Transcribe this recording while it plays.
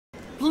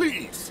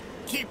Please,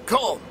 keep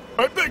calm.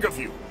 I beg of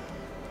you.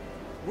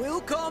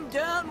 We'll calm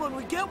down when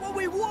we get what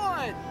we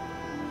want!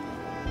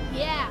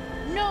 Yeah,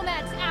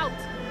 nomads out!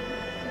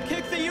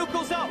 Kick the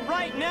Youkols out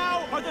right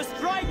now, or the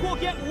strike will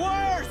get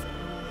worse!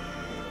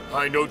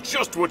 I know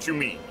just what you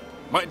mean,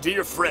 my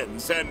dear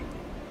friends, and...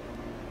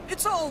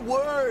 It's all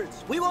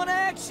words! We want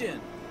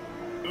action!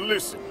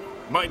 Listen,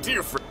 my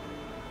dear friend...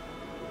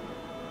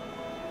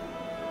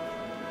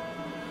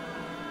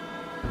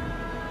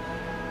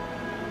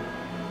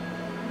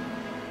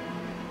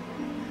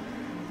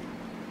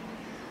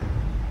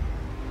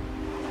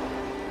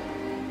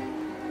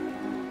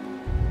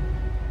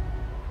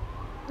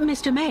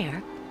 Mr.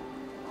 Mayor?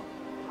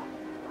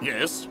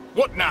 Yes?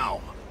 What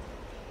now?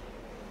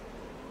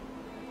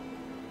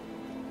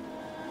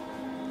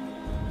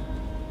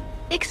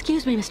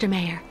 Excuse me, Mr.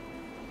 Mayor.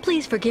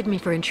 Please forgive me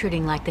for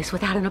intruding like this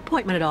without an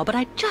appointment at all, but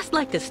I'd just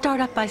like to start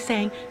off by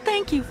saying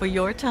thank you for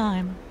your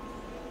time.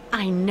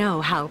 I know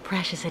how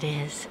precious it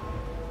is.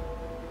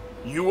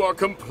 You are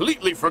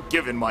completely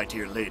forgiven, my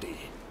dear lady.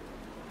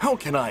 How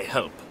can I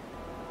help?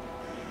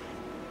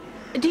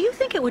 Do you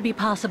think it would be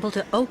possible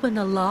to open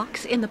the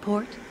locks in the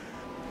port?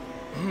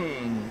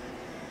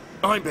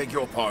 I beg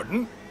your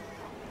pardon?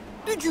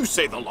 Did you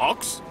say the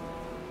locks?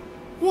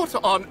 What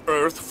on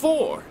earth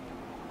for?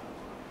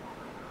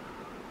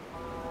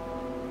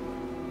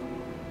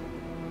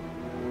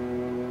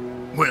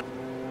 Well...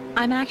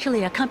 I'm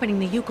actually accompanying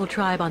the Youkol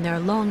tribe on their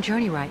long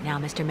journey right now,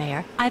 Mr.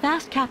 Mayor. I've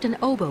asked Captain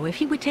Obo if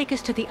he would take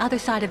us to the other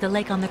side of the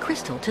lake on the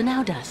Krystal to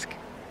now dusk.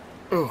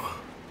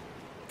 Oh,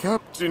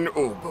 Captain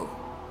Obo,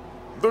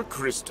 the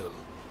Krystal,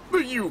 the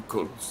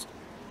Youkols.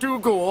 Do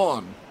go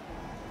on.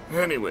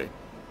 Anyway,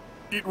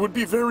 it would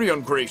be very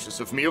ungracious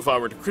of me if I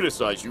were to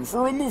criticize you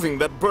for removing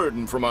that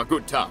burden from our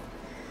good town.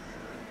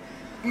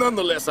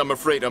 Nonetheless, I'm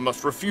afraid I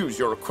must refuse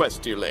your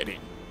request, dear lady.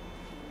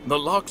 The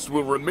locks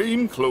will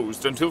remain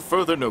closed until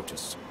further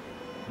notice.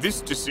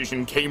 This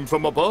decision came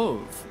from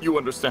above, you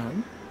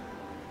understand?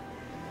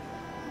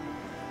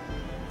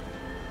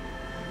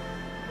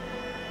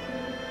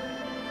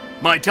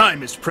 My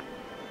time is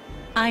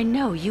I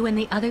know you and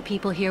the other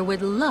people here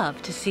would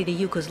love to see the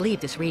Youkols leave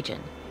this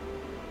region.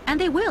 And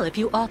they will if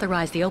you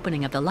authorize the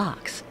opening of the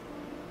locks.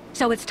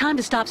 So it's time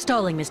to stop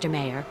stalling, Mr.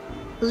 Mayor.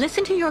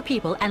 Listen to your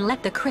people and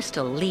let the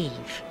Krystal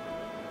leave.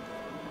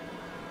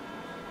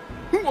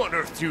 Who on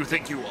earth do you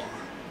think you are?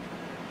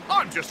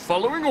 I'm just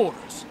following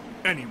orders.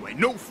 Anyway,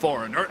 no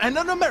foreigner, and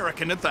an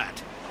American at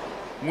that,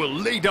 will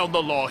lay down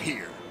the law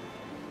here.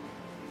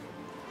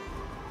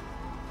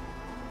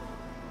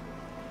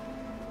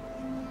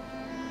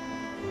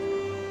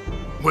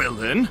 Well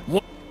then,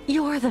 what?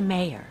 You're the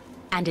mayor,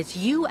 and it's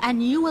you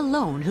and you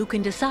alone who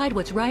can decide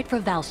what's right for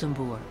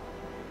Valsembor.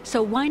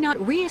 So why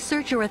not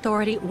reassert your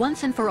authority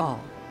once and for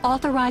all?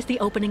 Authorize the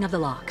opening of the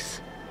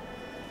locks.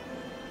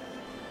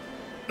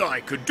 I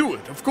could do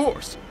it, of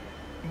course.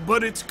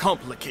 But it's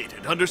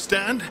complicated,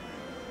 understand?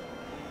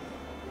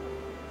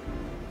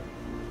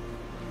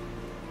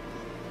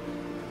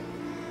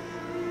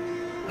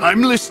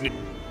 I'm listening.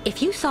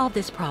 If you solve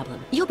this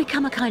problem, you'll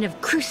become a kind of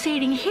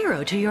crusading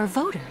hero to your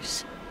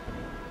voters.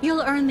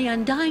 You'll earn the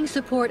undying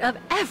support of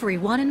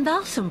everyone in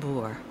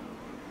Valsembor.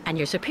 And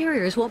your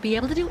superiors won't be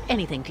able to do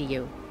anything to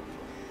you.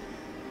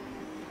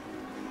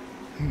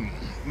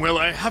 Well,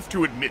 I have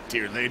to admit,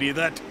 dear lady,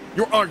 that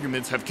your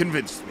arguments have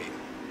convinced me.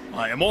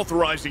 I am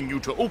authorizing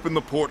you to open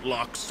the port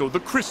locks so the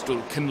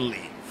Krystal can leave.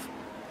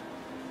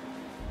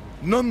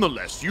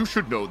 Nonetheless, you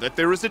should know that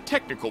there is a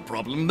technical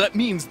problem that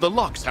means the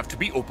locks have to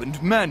be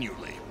opened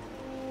manually.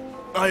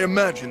 I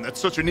imagine that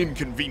such an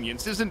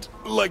inconvenience isn't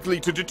likely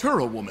to deter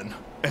a woman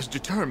as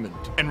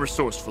determined and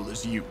resourceful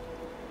as you.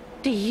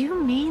 Do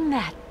you mean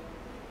that?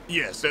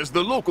 Yes, as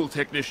the local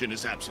technician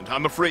is absent,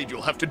 I'm afraid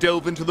you'll have to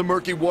delve into the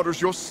murky waters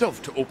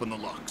yourself to open the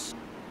locks.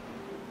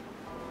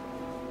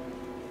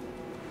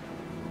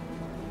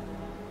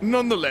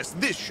 Nonetheless,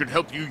 this should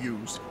help you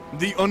use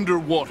the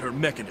underwater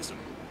mechanism.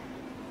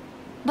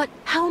 But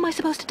how am I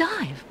supposed to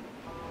dive?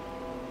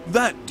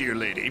 That, dear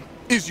lady,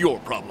 is your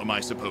problem, I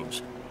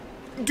suppose.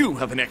 Do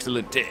have an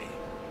excellent day.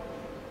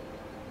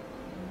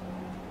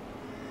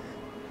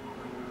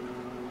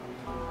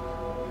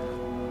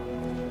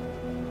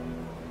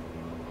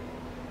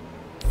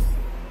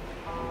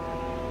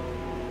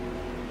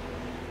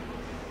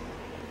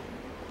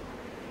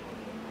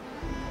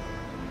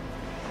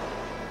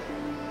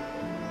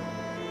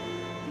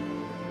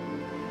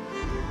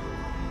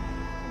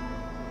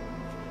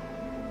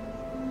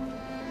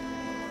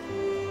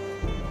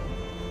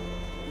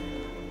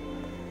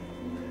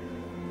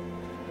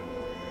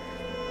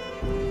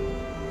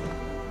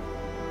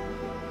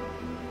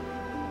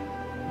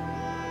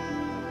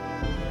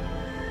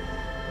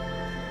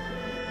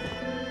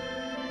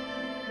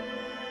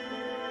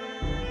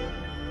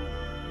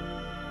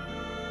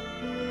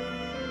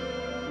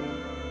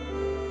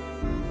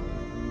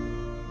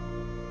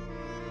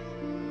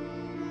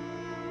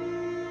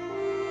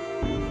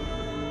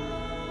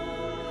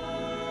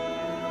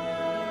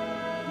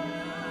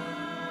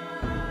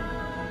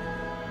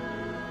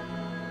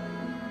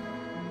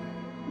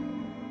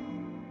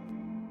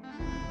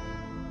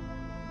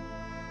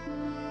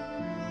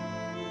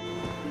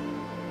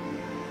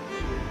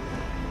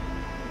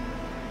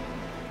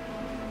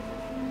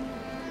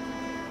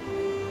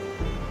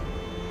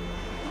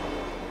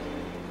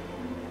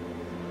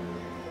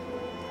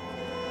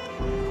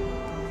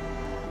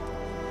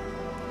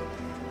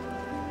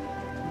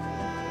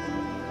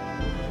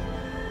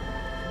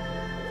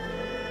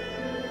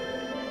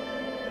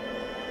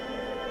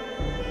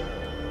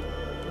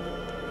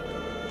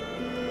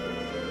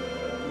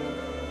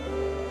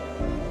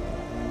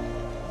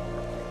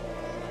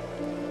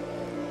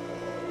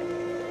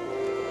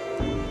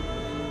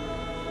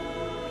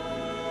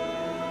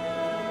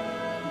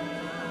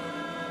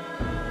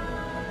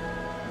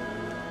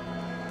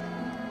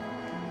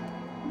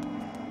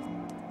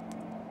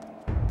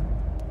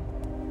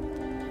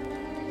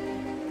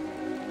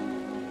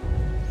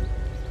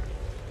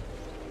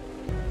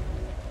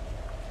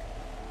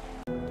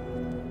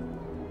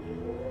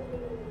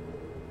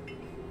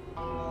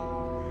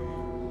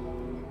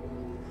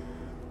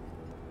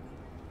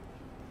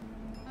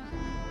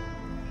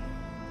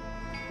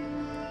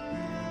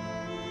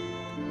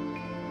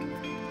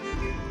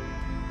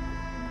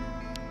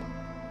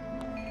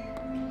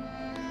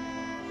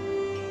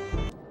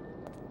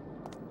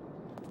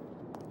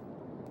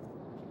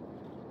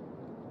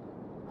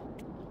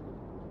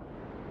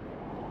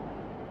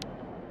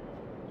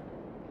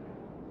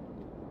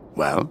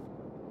 Well?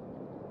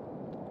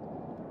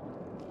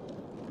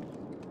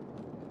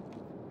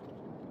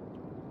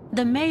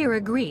 The mayor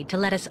agreed to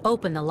let us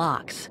open the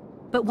locks,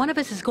 but one of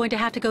us is going to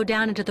have to go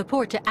down into the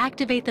port to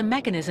activate the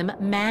mechanism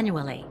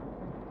manually.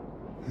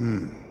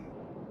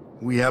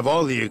 We have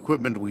all the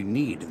equipment we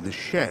need in the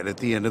shed at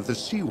the end of the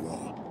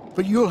seawall.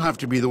 But you'll have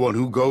to be the one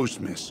who goes,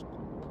 miss.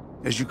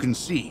 As you can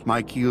see,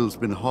 my keel's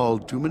been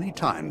hauled too many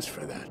times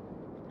for that.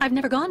 I've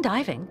never gone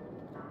diving.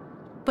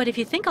 But if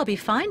you think I'll be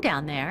fine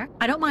down there,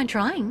 I don't mind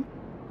trying.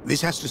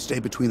 This has to stay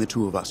between the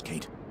two of us,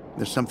 Kate.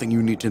 There's something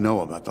you need to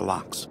know about the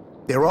locks.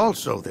 They're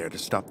also there to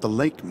stop the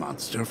lake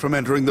monster from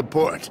entering the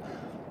port.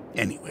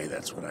 Anyway,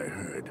 that's what I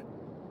heard.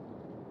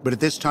 But at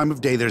this time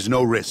of day, there's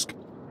no risk.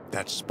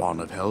 That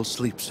spawn of hell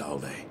sleeps all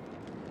day.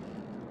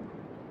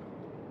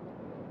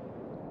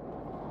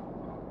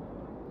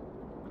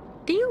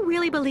 Do you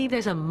really believe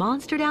there's a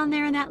monster down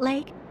there in that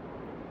lake?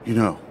 You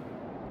know,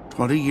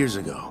 20 years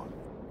ago,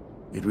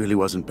 it really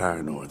wasn't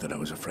Baranour that I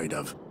was afraid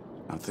of.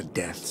 Not the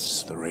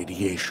deaths, the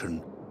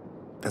radiation.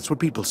 That's what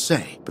people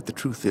say, but the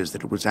truth is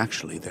that it was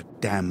actually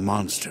that damn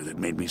monster that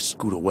made me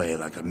scoot away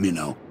like a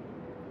minnow.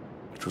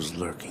 It was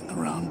lurking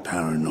around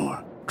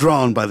Baranour,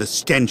 drawn by the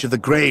stench of the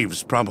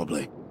graves,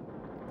 probably.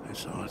 I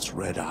saw its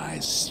red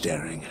eyes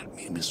staring at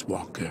me, Miss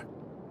Walker.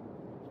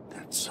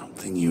 That's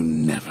something you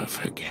never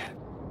forget.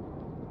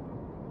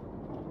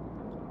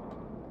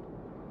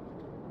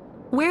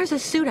 Where's a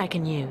suit I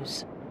can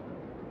use?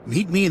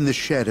 Meet me in the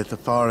shed at the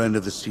far end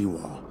of the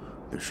seawall.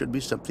 There should be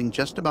something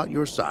just about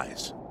your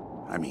size.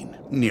 I mean,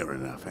 near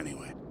enough,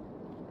 anyway.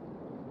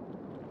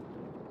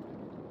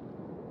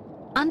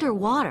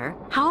 Underwater?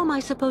 How am I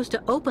supposed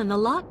to open the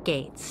lock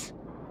gates?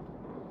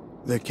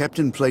 They're kept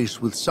in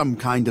place with some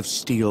kind of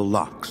steel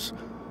locks.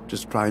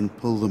 Just try and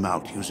pull them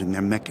out using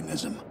their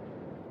mechanism.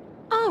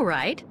 All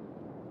right.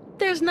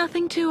 There's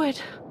nothing to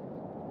it.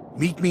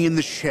 Meet me in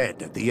the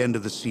shed at the end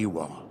of the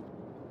seawall.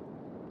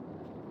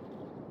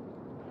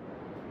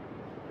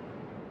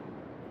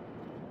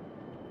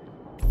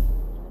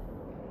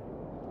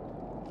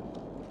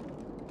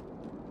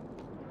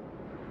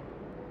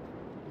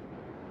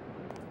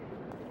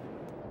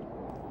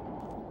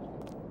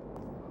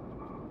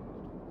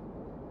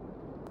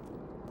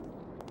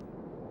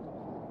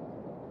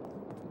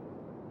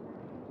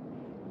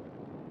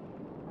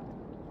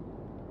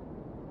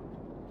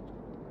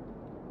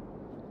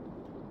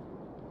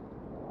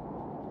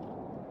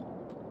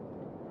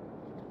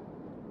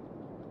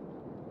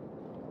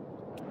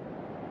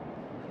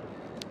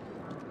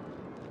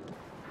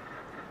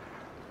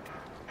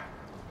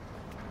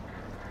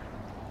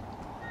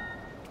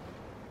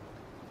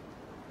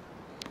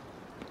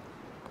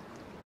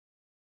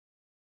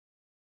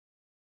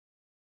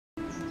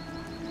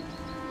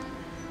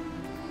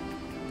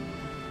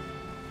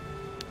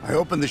 I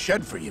opened the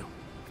shed for you.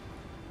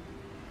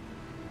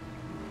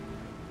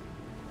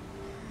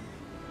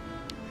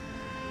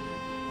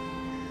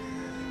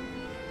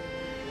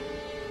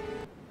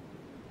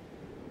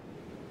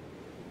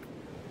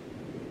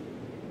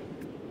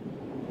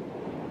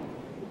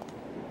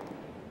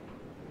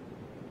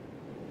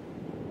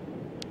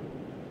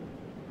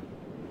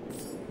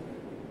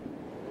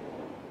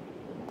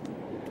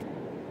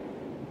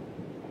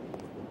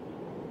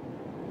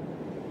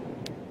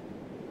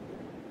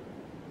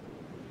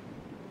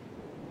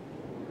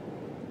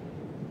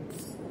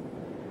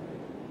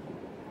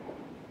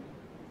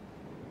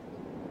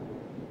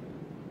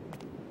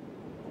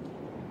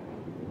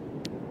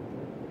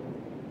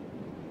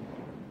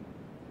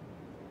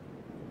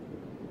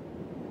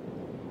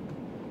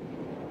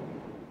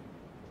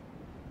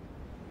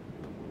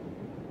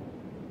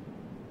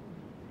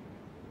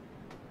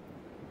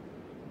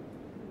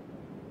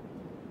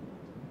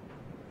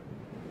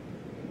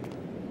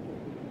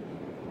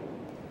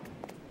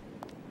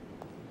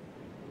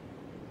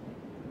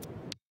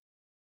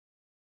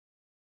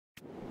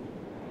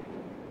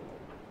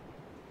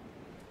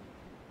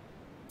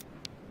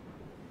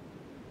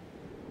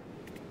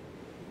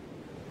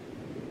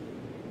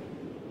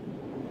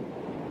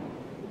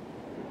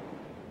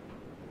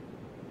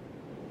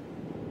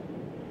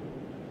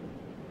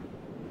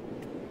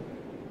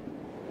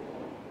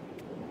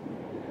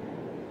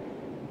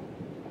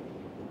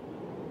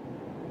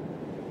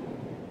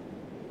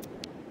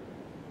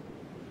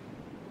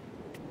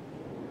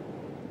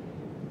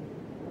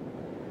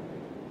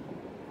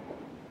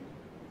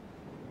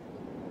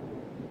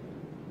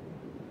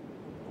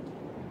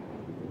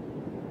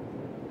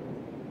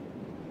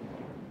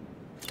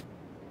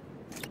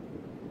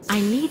 I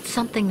need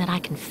something that I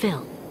can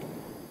fill.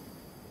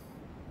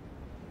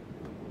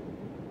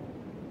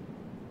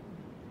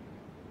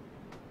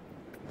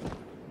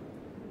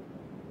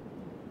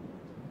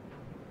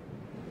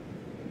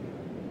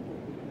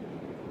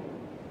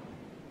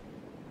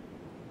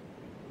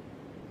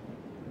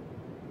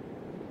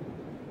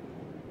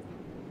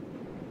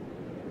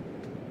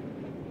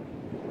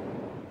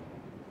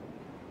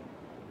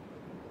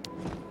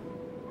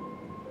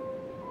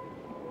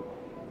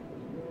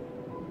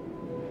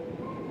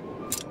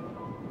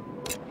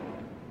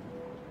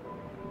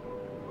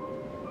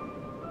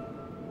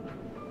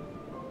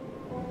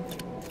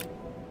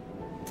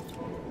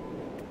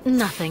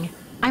 Nothing.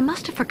 I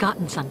must have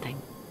forgotten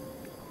something.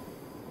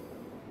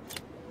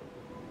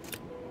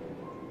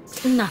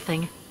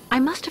 Nothing. I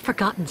must have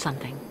forgotten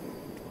something.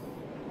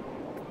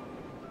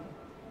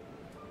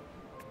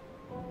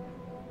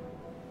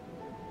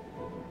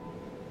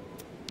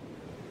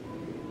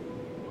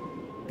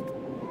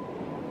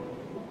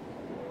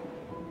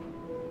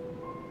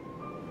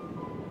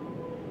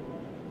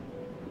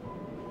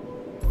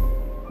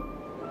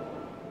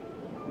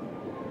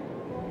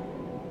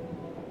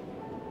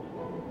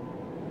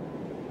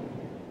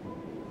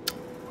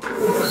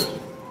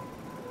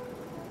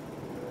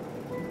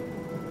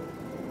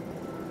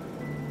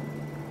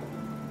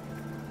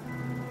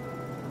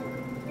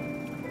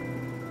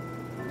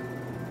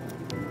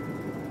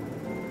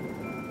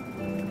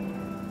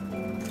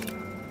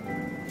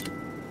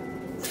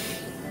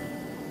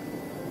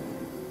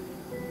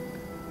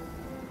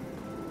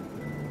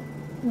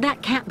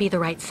 That can't be the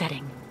right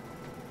setting.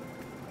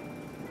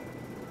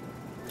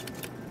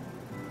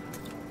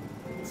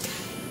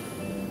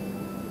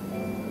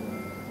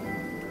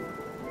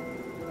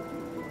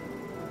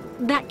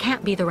 That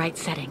can't be the right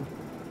setting.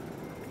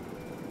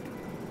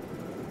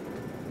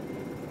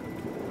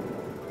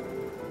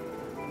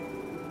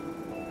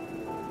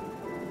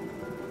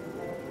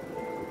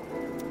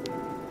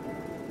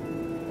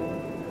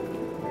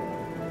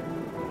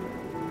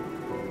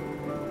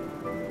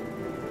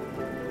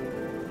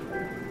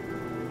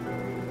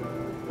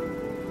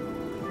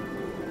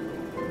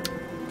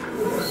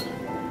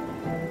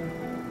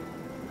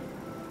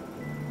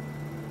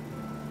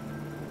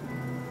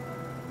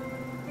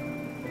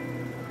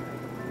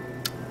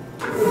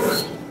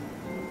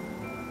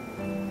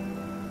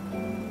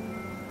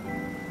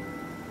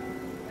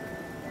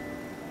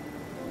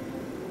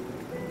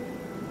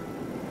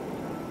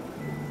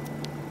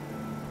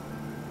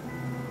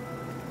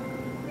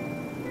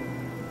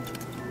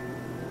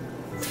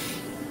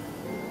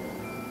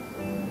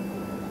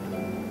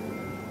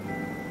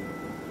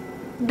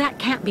 That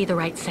can't be the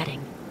right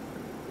setting.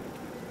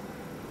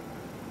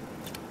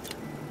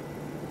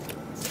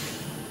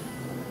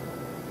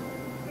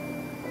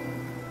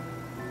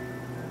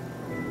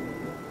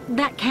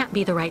 That can't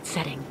be the right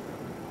setting.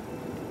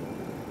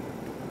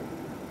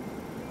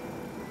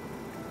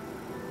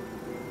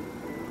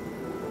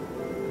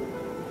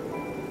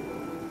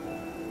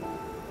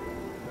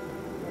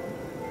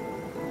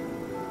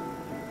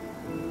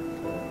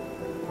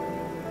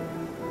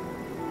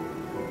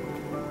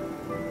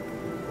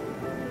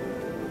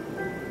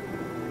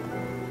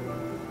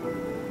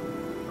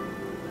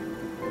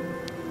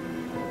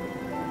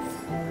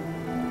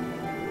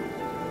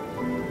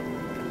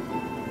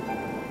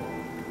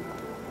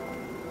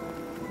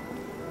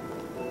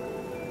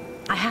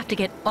 I have to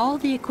get all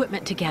the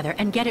equipment together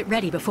and get it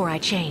ready before I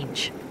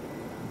change.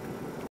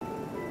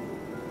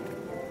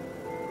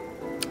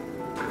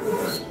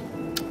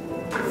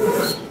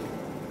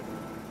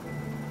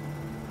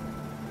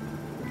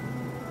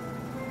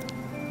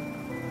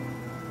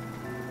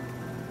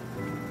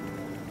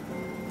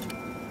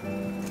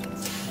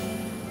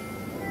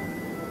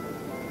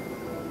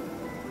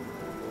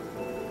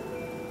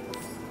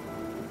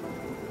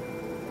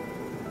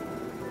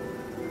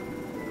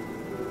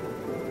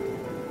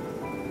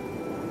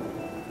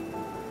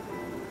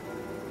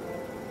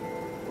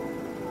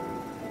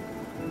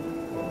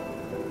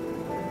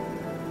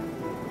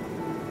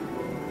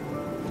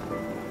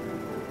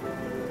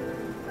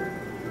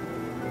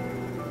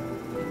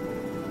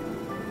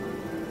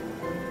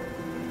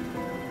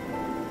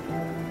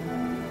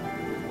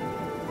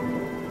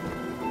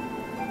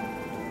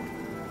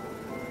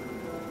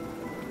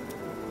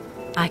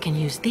 I can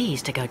use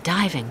these to go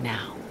diving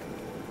now.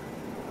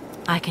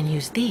 I can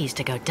use these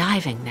to go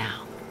diving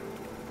now.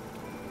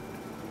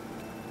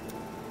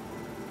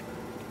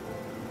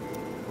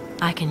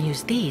 I can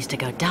use these to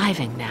go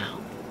diving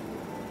now.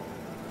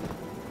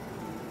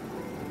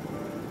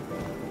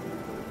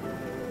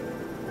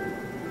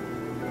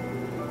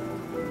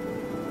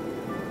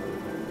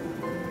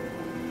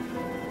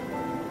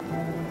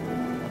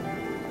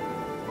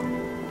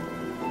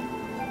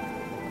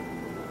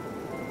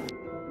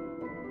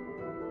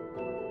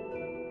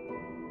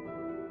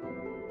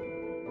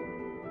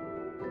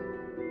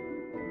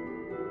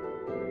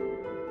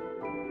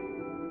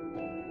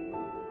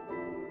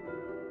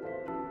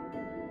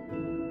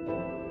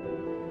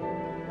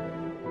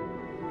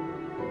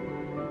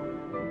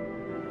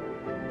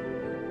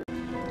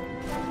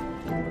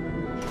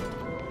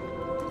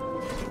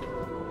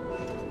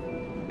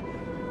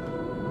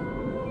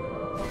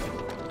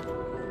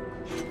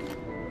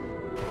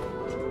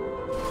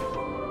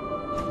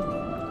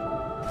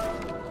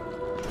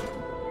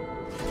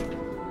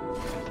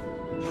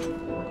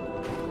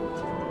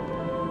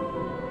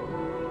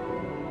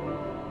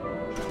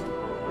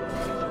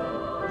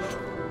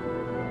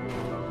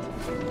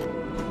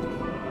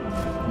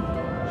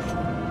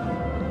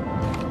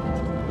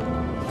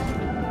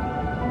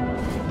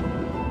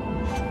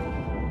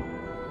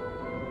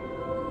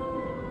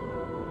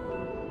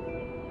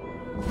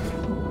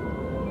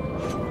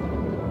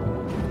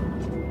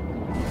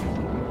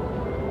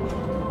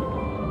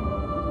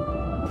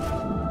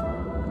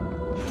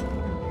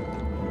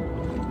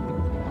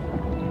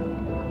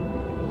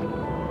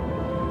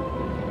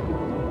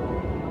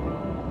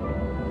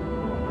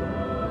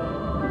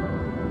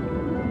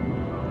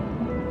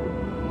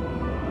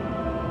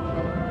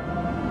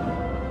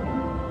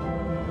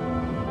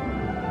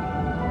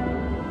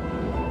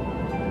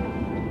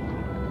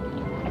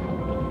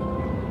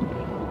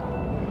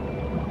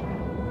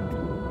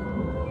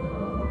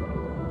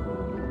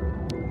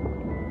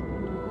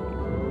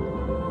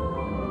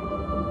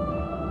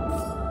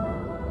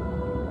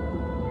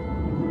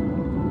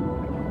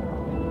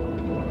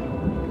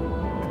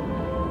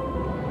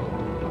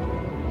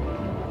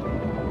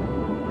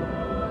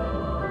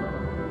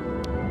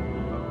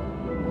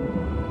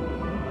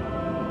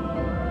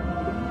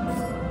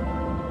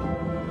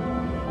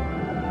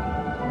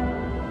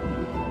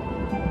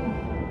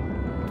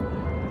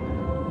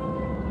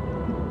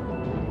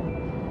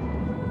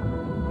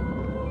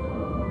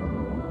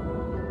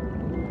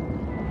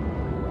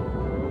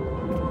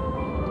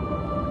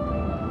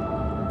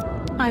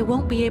 I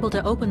won't be able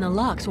to open the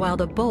locks while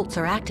the bolts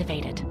are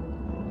activated.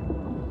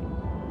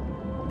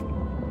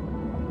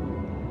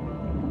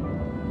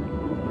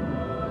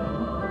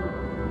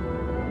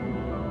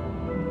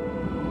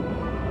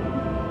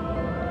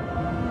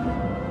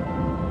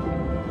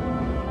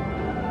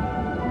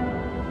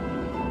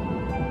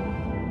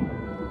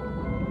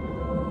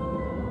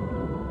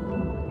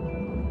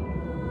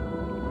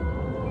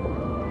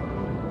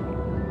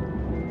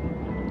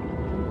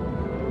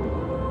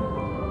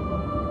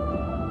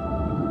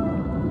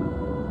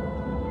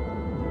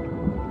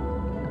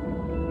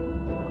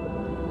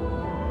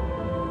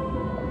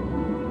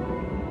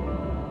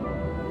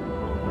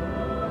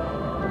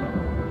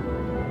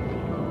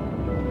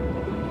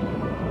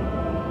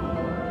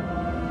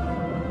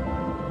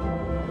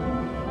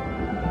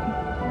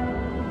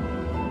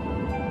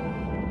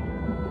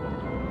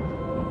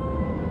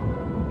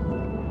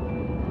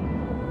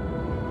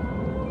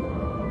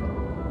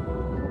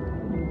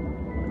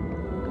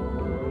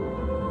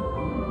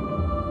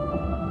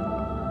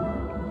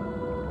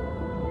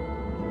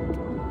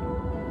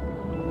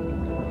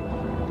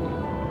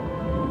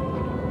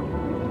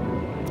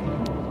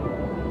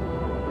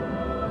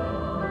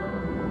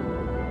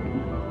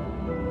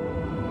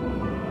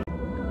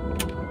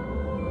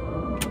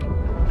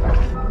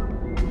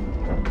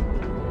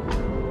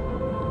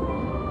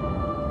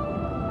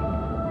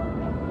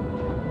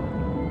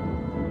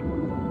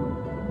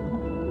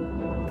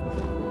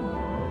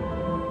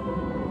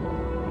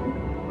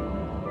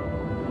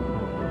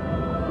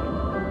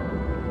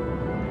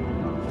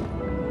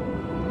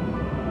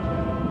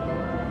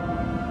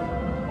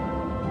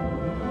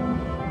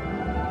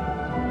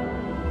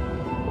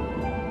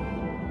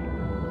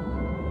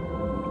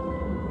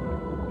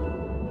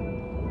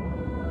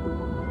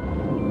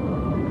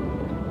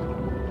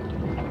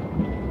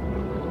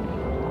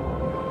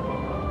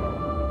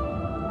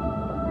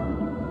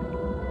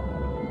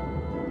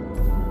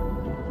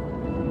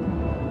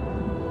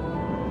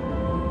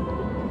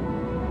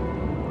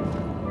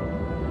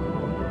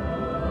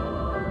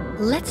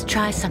 Let's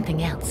try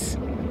something else.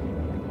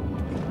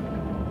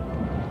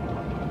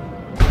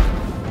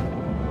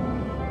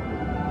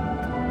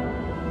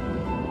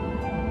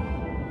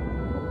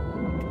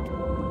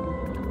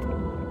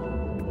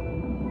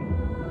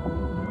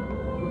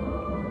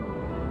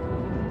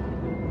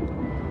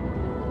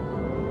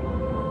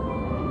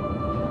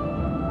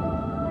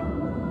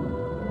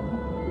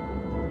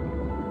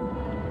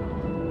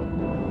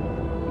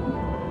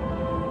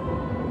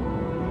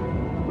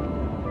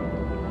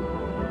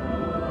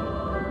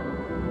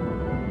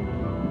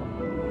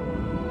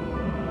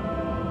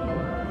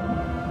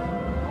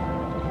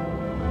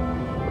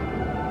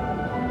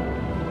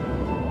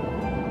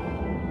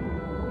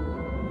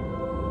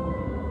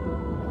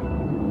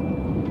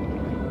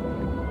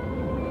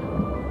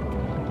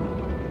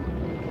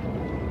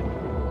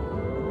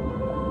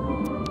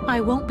 I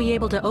won't be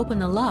able to open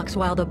the locks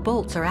while the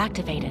bolts are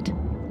activated.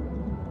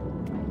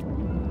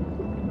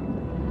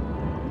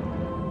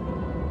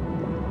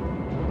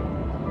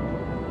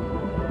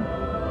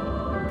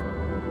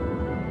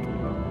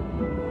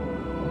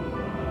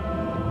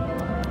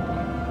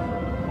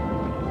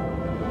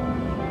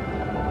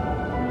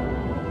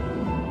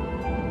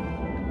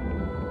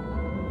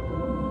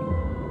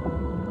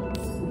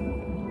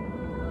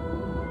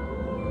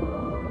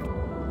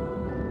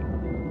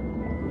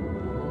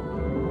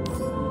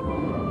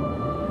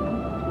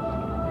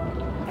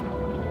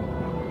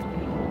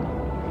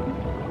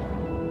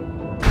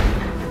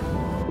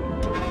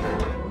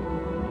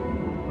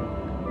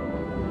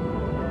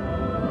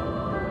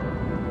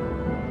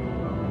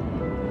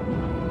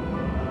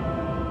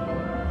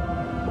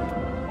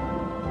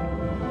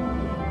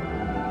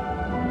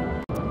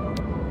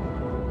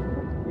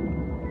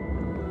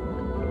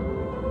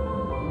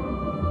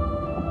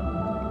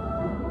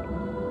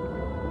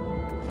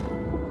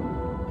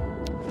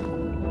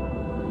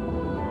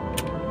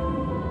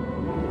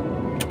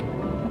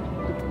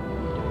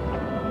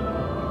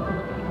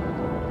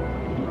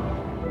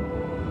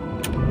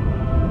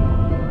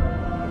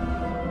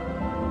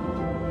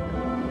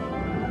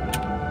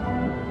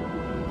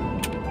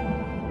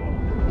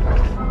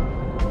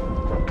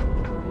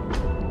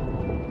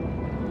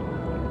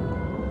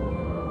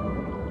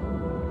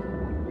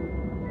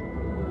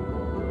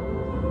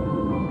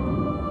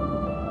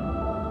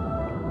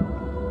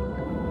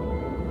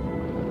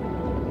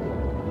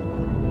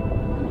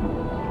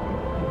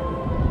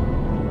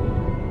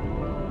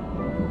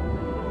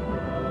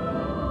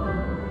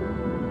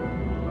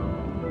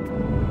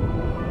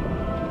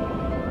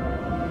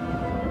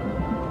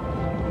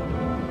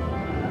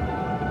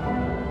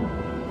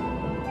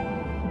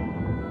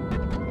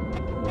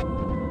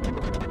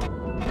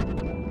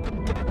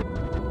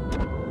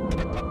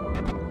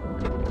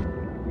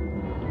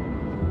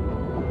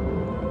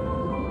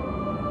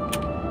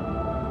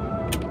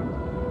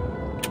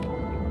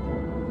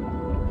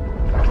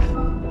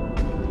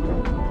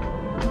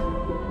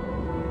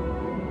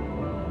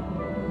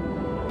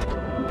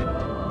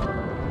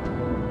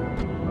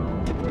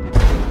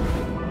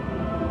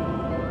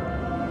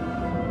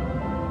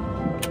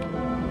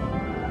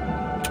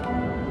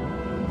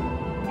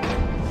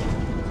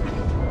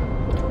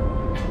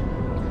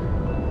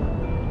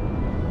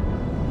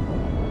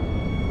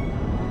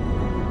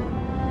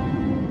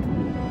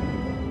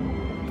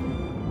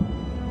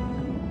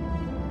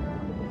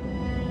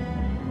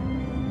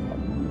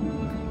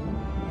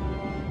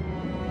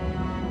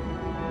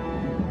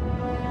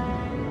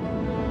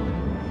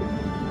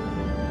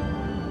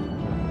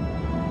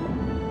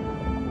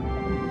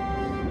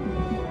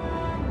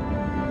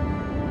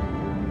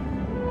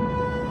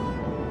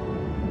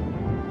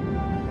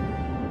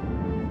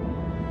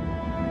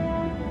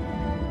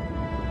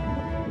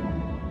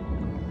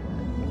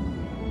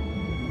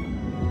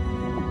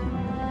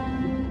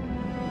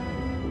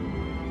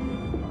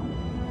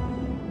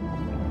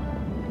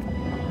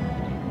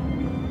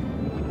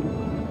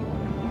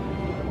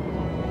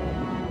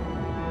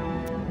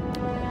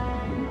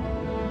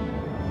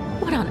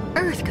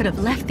 could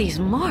have left these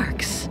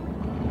marks?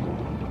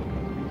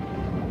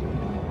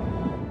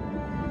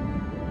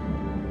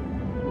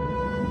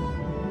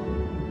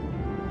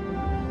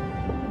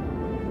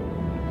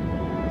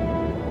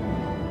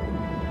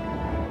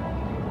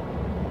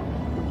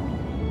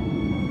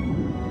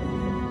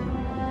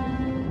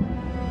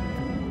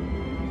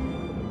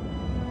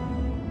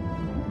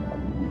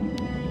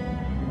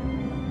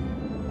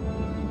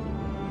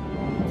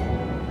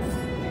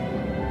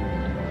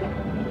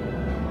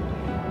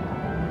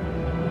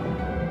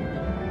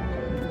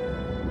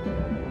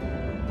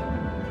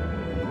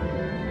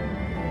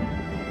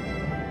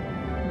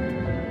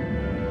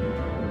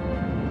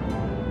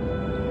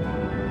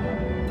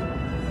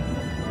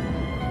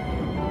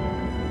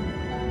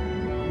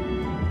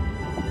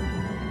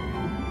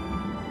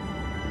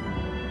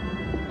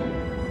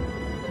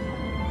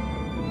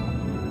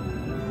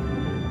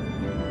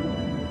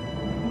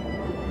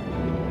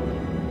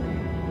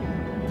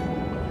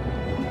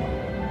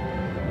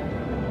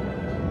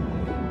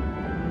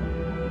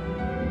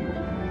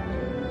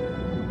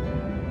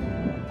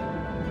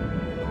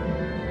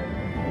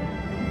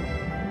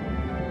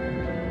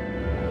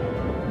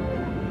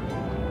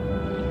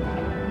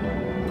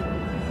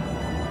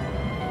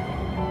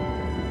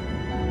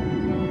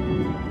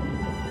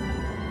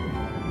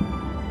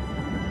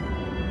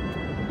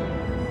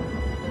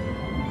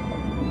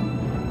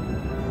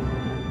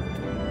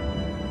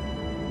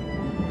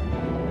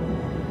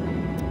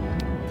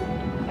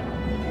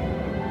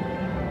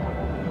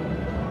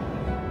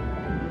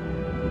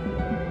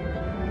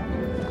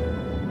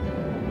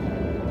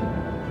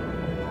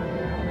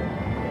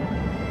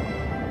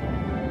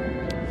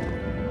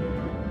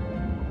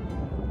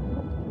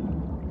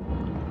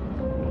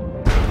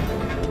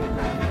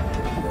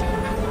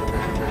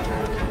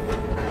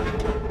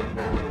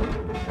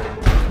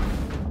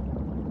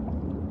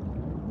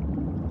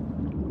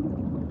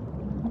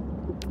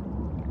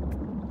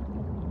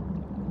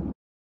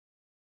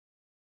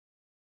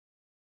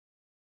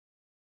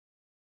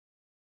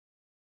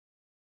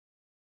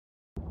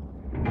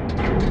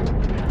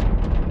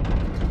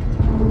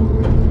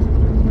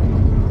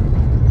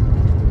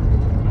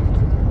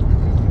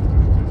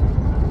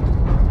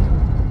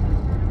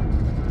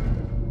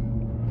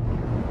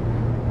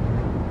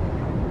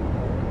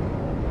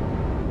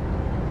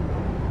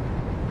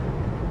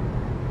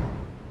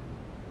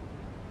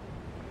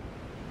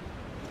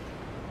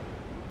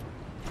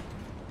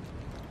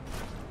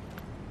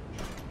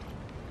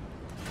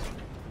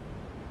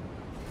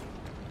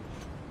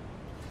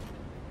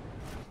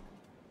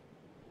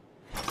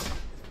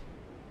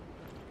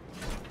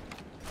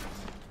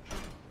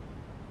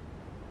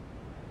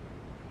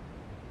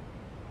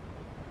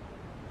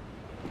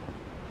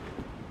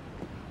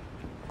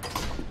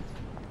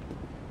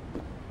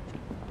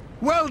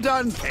 Well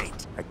done,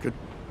 Kate. I couldn't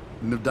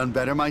have done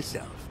better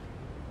myself.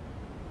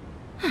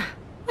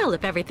 Well,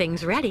 if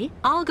everything's ready,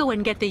 I'll go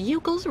and get the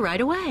Youkols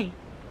right away.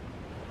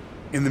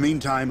 In the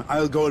meantime,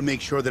 I'll go and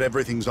make sure that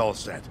everything's all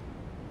set.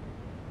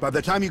 By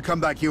the time you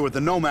come back here with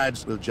the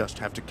nomads, we'll just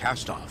have to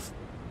cast off.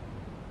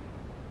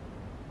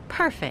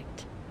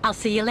 Perfect. I'll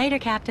see you later,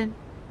 Captain.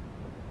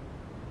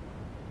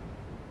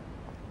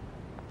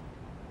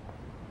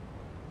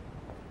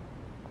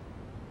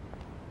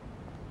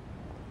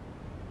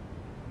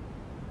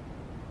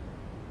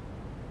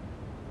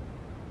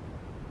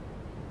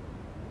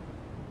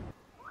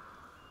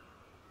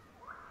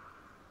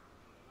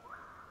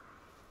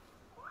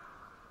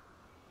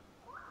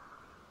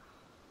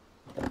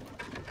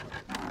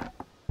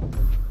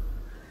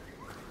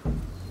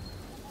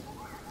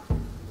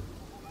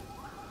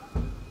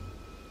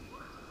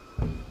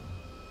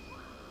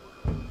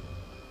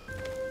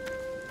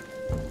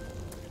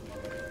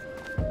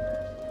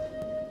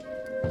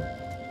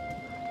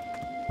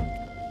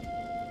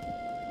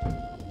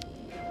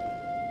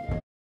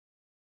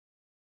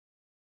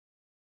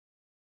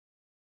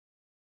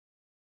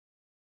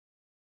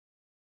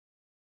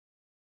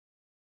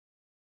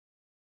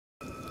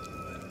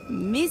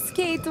 Miss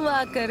Kate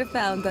Walker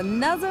found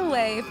another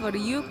way for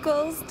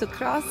Youkols to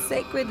cross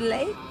Sacred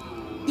Lake?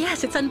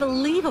 Yes, it's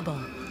unbelievable.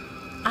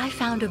 I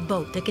found a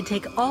boat that can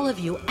take all of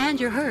you and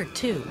your herd,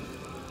 too.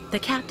 The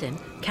captain,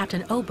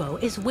 Captain Obo,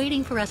 is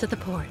waiting for us at the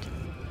port.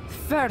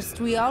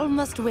 First, we all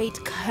must wait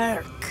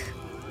Kirk,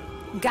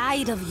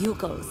 guide of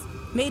Youkols,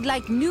 made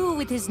like new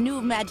with his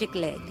new magic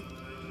leg.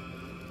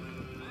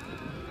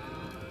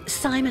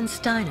 Simon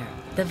Steiner,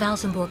 the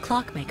Valsembor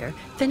clockmaker,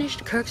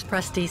 finished Kirk's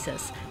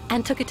prosthesis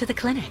and took it to the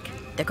clinic.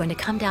 They're going to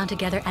come down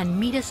together and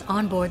meet us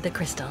on board the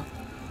Krystal.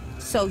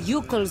 So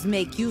Youkols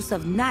make use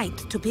of night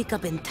to pick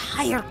up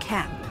entire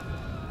camp.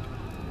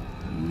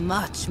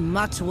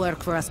 Much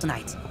work for us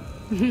tonight.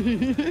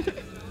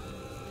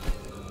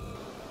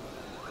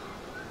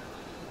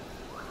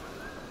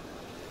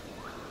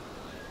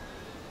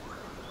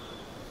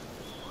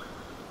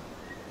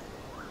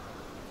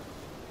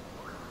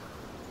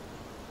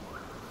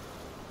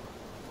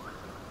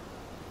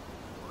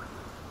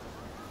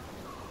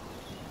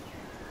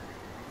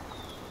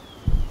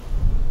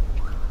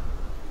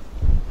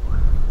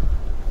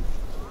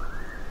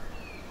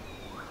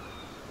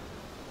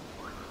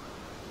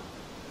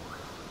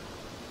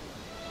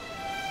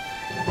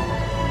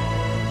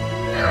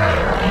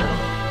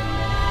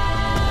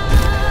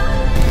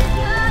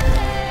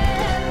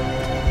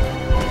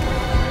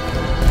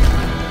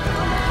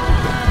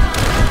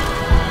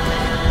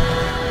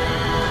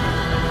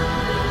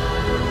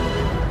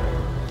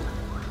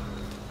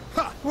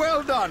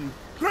 done!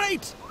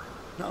 Great!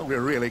 Now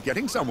we're really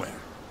getting somewhere.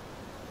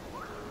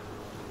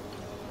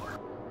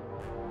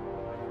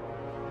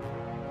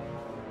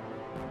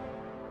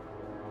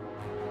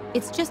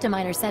 It's just a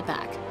minor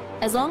setback.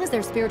 As long as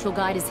their spiritual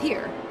guide is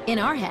here, in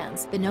our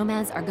hands, the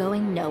nomads are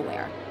going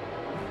nowhere.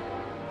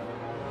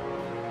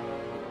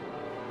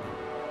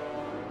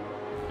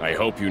 I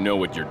hope you know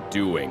what you're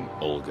doing,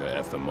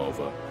 Olga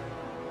Efimova.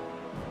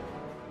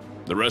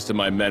 The rest of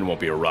my men won't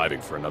be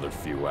arriving for another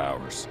few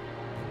hours.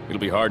 It'll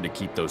be hard to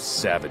keep those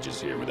savages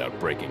here without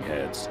breaking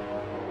heads.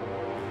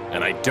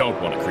 And I don't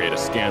want to create a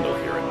scandal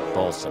here in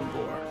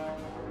Valsembor.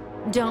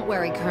 Don't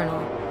worry,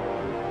 Colonel.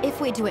 If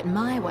we do it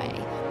my way,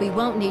 we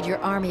won't need your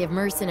army of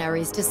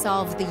mercenaries to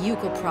solve the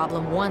Youkol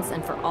problem once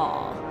and for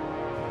all.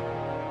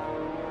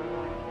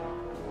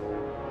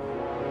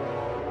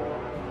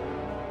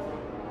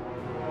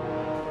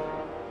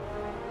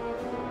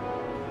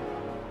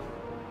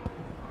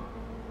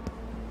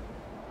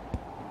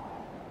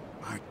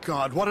 My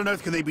God, what on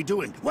earth can they be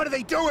doing? What are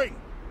they doing?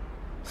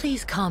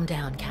 Please calm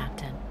down,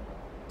 Captain.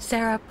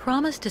 Sarah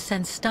promised to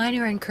send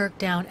Steiner and Kirk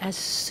down as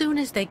soon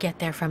as they get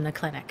there from the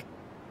clinic.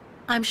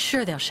 I'm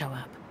sure they'll show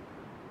up.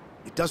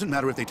 It doesn't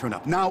matter if they turn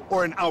up now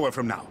or an hour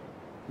from now.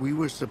 We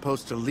were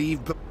supposed to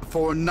leave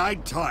before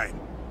nighttime.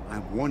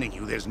 I'm warning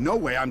you, there's no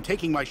way I'm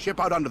taking my ship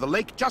out onto the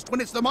lake just when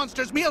it's the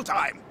monster's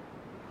mealtime.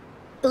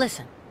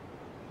 Listen,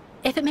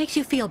 if it makes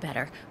you feel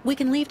better, we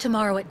can leave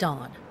tomorrow at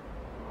dawn.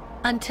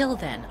 Until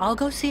then, I'll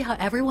go see how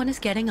everyone is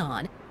getting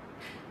on.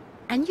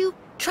 And you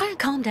try and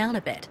calm down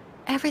a bit.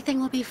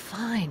 Everything will be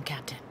fine,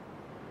 Captain.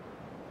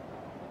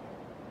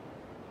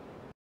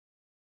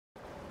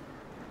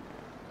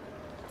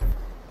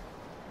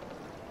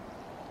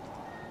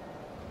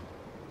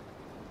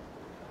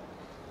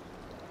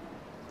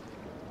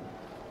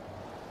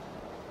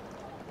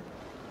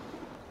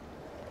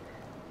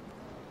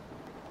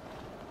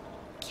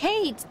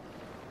 Kate!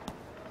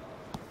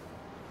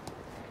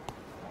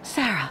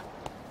 Sarah,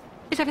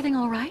 is everything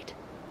all right?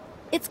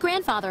 It's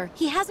grandfather.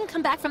 He hasn't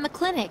come back from the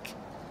clinic.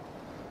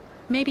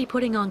 Maybe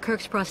putting on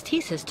Kirk's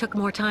prosthesis took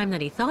more time than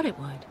he thought it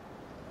would.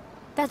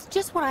 That's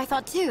just what I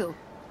thought too.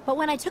 But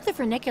when I took the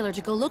funicular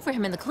to go look for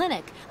him in the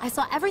clinic, I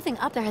saw everything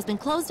up there has been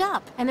closed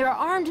up, and there are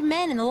armed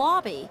men in the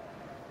lobby.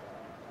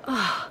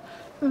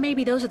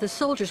 Maybe those are the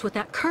soldiers with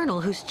that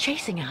colonel who's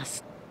chasing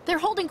us. They're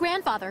holding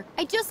grandfather.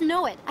 I just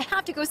know it. I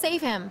have to go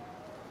save him.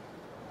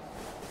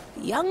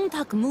 Young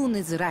Takmoon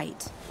is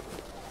right.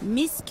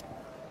 Miss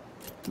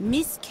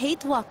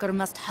Kate Walker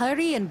must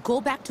hurry and go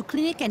back to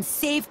clinic and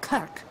save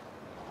Kirk.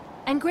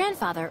 And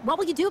grandfather, what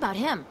will you do about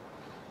him?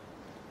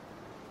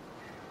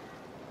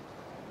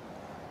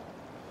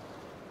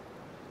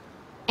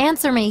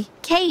 Answer me,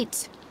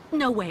 Kate.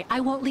 No way, I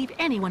won't leave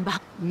anyone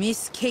behind.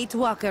 Miss Kate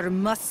Walker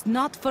must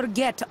not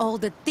forget all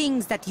the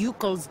things that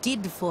Youkols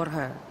did for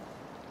her.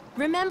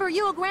 Remember,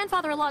 you owe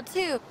grandfather a lot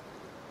too.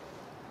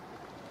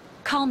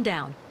 Calm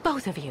down,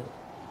 both of you.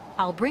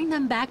 I'll bring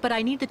them back, but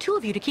I need the two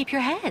of you to keep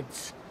your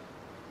heads.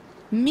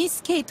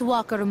 Miss Kate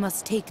Walker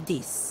must take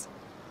this.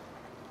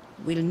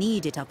 We'll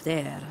need it up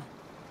there.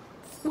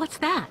 What's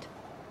that?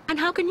 And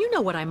how can you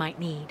know what I might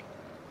need?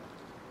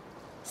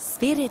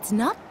 Spirits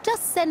not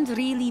just send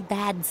really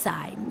bad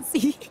signs.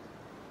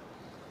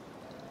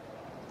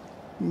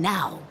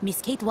 Now,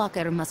 Miss Kate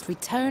Walker must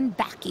return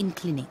back in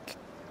clinic.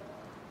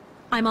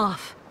 I'm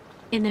off.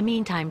 In the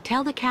meantime,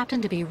 tell the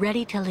captain to be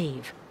ready to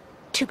leave.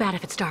 Too bad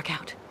if it's dark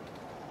out.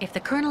 If the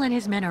colonel and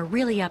his men are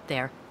really up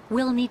there,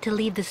 we'll need to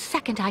leave the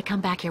second I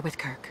come back here with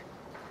Kirk.